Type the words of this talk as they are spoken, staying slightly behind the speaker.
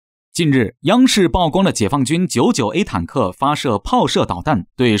近日，央视曝光了解放军 99A 坦克发射炮射导弹，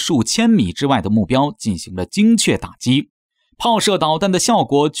对数千米之外的目标进行了精确打击。炮射导弹的效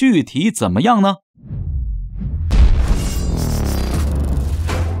果具体怎么样呢？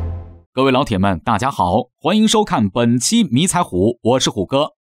各位老铁们，大家好，欢迎收看本期迷彩虎，我是虎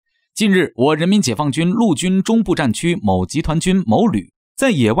哥。近日，我人民解放军陆军中部战区某集团军某旅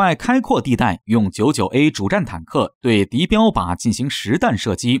在野外开阔地带用 99A 主战坦克对敌标靶进行实弹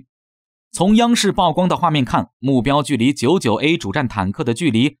射击。从央视曝光的画面看，目标距离 99A 主战坦克的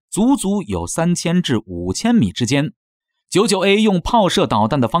距离足足有3000至5000米之间。99A 用炮射导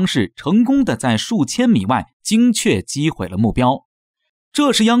弹的方式，成功的在数千米外精确击毁了目标。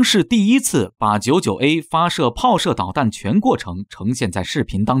这是央视第一次把 99A 发射炮射导弹全过程呈现在视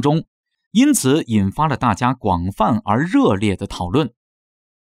频当中，因此引发了大家广泛而热烈的讨论。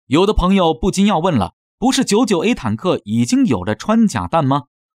有的朋友不禁要问了，不是 99A 坦克已经有了穿甲弹吗？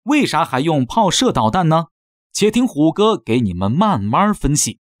为啥还用炮射导弹呢？且听虎哥给你们慢慢分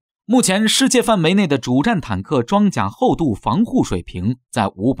析。目前世界范围内的主战坦克装甲厚度防护水平在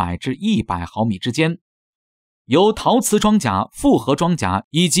500至100毫米之间，由陶瓷装甲、复合装甲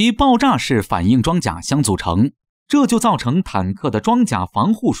以及爆炸式反应装甲相组成，这就造成坦克的装甲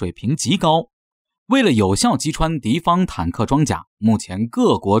防护水平极高。为了有效击穿敌方坦克装甲，目前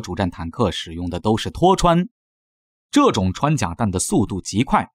各国主战坦克使用的都是脱穿。这种穿甲弹的速度极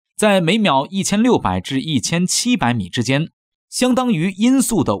快，在每秒1600至1700米之间，相当于音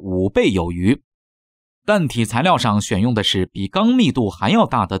速的5倍有余。弹体材料上选用的是比钢密度还要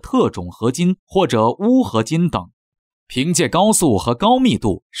大的特种合金或者钨合金等，凭借高速和高密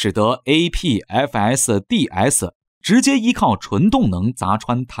度，使得 APFSDS 直接依靠纯动能砸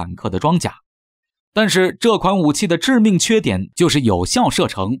穿坦克的装甲。但是这款武器的致命缺点就是有效射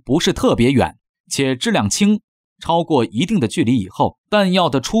程不是特别远，且质量轻，超过一定的距离以后，弹药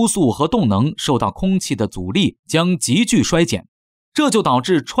的初速和动能受到空气的阻力将急剧衰减，这就导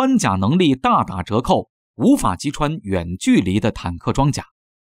致穿甲能力大打折扣，无法击穿远距离的坦克装甲。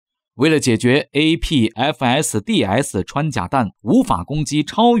为了解决 APFSDS 穿甲弹无法攻击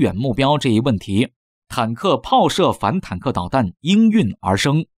超远目标这一问题，坦克炮射反坦克导弹应运而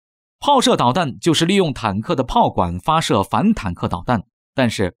生。炮射导弹就是利用坦克的炮管发射反坦克导弹，但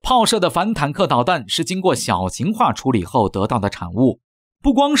是炮射的反坦克导弹是经过小型化处理后得到的产物，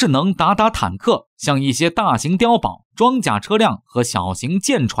不光是能打坦克，像一些大型碉堡、装甲车辆和小型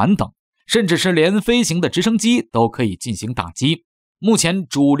舰船等，甚至是连飞行的直升机都可以进行打击。目前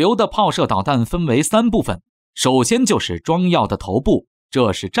主流的炮射导弹分为3部分，首先就是装药的头部，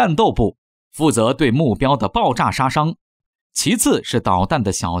这是战斗部，负责对目标的爆炸杀伤。其次是导弹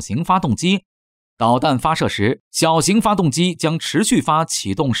的小型发动机，导弹发射时，小型发动机将持续发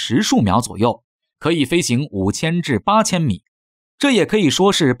启动10数秒左右，可以飞行5000至8000米，这也可以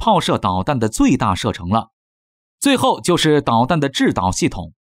说是炮射导弹的最大射程了。最后就是导弹的制导系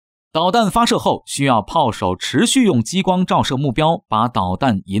统，导弹发射后需要炮手持续用激光照射目标，把导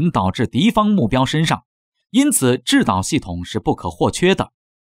弹引导至敌方目标身上，因此制导系统是不可或缺的。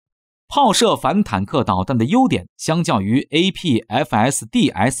炮射反坦克导弹的优点相较于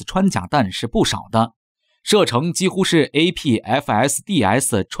APFSDS 穿甲弹是不少的，射程几乎是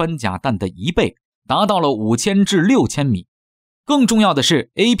APFSDS 穿甲弹的1倍，达到了5000至6000米。更重要的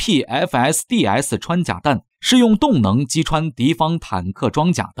是 APFSDS 穿甲弹是用动能击穿敌方坦克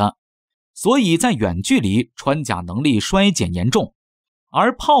装甲的，所以在远距离穿甲能力衰减严重，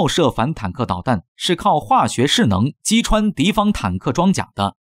而炮射反坦克导弹是靠化学势能击穿敌方坦克装甲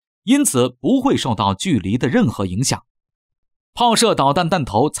的，因此不会受到距离的任何影响。炮射导弹弹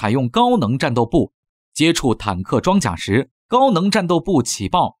头采用高能战斗部，接触坦克装甲时，高能战斗部起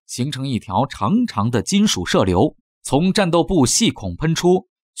爆，形成一条长长的金属射流，从战斗部细孔喷出，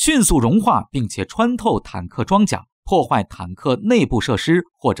迅速融化并且穿透坦克装甲，破坏坦克内部设施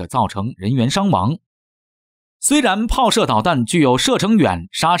或者造成人员伤亡。虽然炮射导弹具有射程远、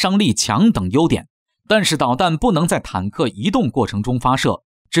杀伤力强等优点，但是导弹不能在坦克移动过程中发射，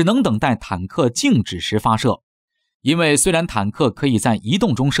只能等待坦克静止时发射。因为虽然坦克可以在移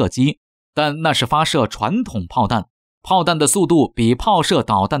动中射击，但那是发射传统炮弹，炮弹的速度比炮射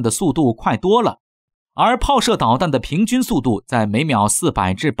导弹的速度快多了，而炮射导弹的平均速度在每秒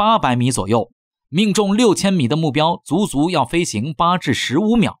400至800米左右，命中6000米的目标足足要飞行8至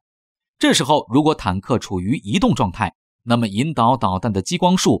15秒。这时候如果坦克处于移动状态，那么引导导弹的激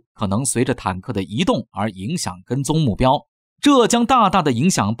光束可能随着坦克的移动而影响跟踪目标，这将大大的影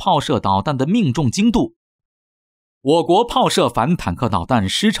响炮射导弹的命中精度。我国炮射反坦克导弹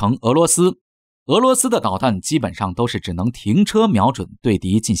师承俄罗斯，俄罗斯的导弹基本上都是只能停车瞄准对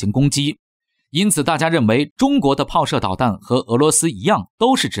敌进行攻击，因此大家认为中国的炮射导弹和俄罗斯一样，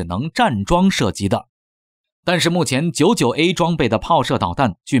都是只能站桩射击的。但是目前 99A 装备的炮射导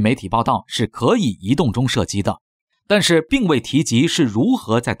弹，据媒体报道是可以移动中射击的，但是并未提及是如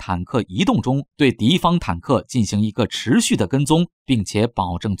何在坦克移动中对敌方坦克进行一个持续的跟踪，并且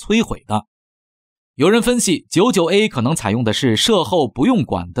保证摧毁的。有人分析 99A 可能采用的是射后不用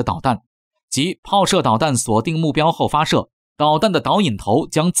管的导弹，即炮射导弹锁定目标后发射，导弹的导引头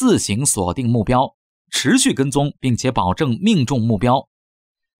将自行锁定目标，持续跟踪并且保证命中目标。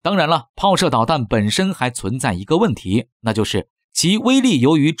当然了，炮射导弹本身还存在一个问题，那就是其威力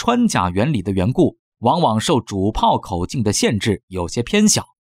由于穿甲原理的缘故，往往受主炮口径的限制，有些偏小。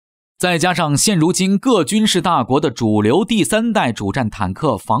再加上现如今各军事大国的主流第3代主战坦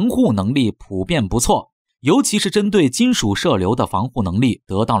克防护能力普遍不错，尤其是针对金属射流的防护能力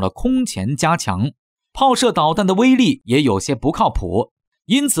得到了空前加强，炮射导弹的威力也有些不靠谱，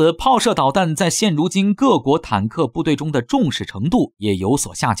因此炮射导弹在现如今各国坦克部队中的重视程度也有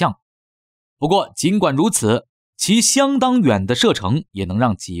所下降。不过尽管如此，其相当远的射程也能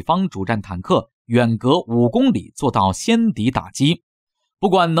让己方主战坦克远隔5公里做到先敌打击，不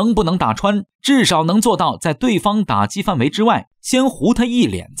管能不能打穿，至少能做到在对方打击范围之外先糊他一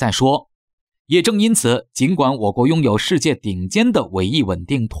脸再说。也正因此，尽管我国拥有世界顶尖的尾翼稳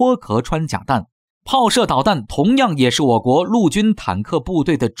定脱壳穿甲弹，炮射导弹同样也是我国陆军坦克部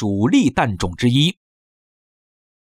队的主力弹种之一。